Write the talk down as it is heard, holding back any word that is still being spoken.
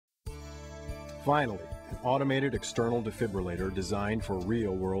Finally, an automated external defibrillator designed for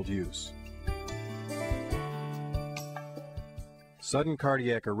real-world use. Sudden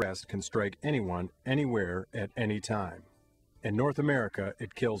cardiac arrest can strike anyone, anywhere, at any time. In North America,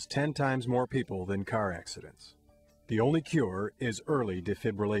 it kills 10 times more people than car accidents. The only cure is early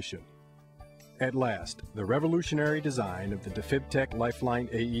defibrillation. At last, the revolutionary design of the DefibTech Lifeline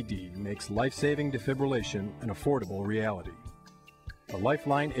AED makes life-saving defibrillation an affordable reality. The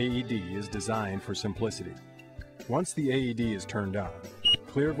Lifeline AED is designed for simplicity. Once the AED is turned on,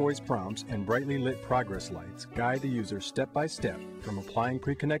 clear voice prompts and brightly lit progress lights guide the user step by step from applying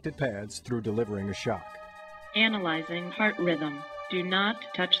pre-connected pads through delivering a shock. Analyzing heart rhythm. Do not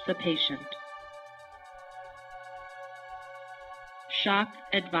touch the patient. Shock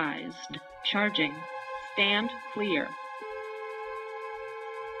advised. Charging. Stand clear.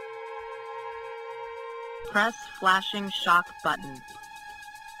 Press flashing shock button.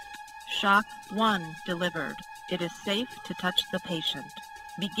 Shock 1 delivered. It is safe to touch the patient.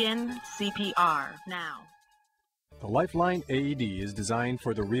 Begin CPR now. The Lifeline AED is designed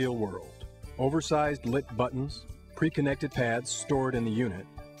for the real world. Oversized lit buttons, pre-connected pads stored in the unit,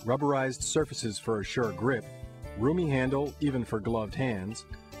 rubberized surfaces for a sure grip, roomy handle even for gloved hands,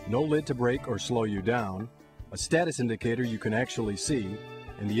 no lid to break or slow you down, a status indicator you can actually see,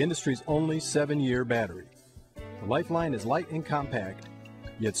 and the industry's only 7-year battery. The Lifeline is light and compact,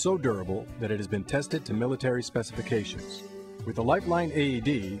 yet so durable that it has been tested to military specifications. With the Lifeline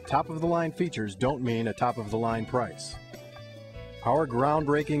AED, top-of-the-line features don't mean a top-of-the-line price. Our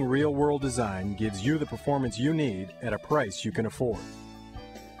groundbreaking real-world design gives you the performance you need at a price you can afford.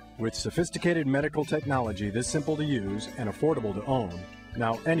 With sophisticated medical technology this simple to use and affordable to own,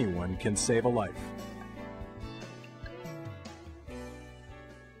 now anyone can save a life.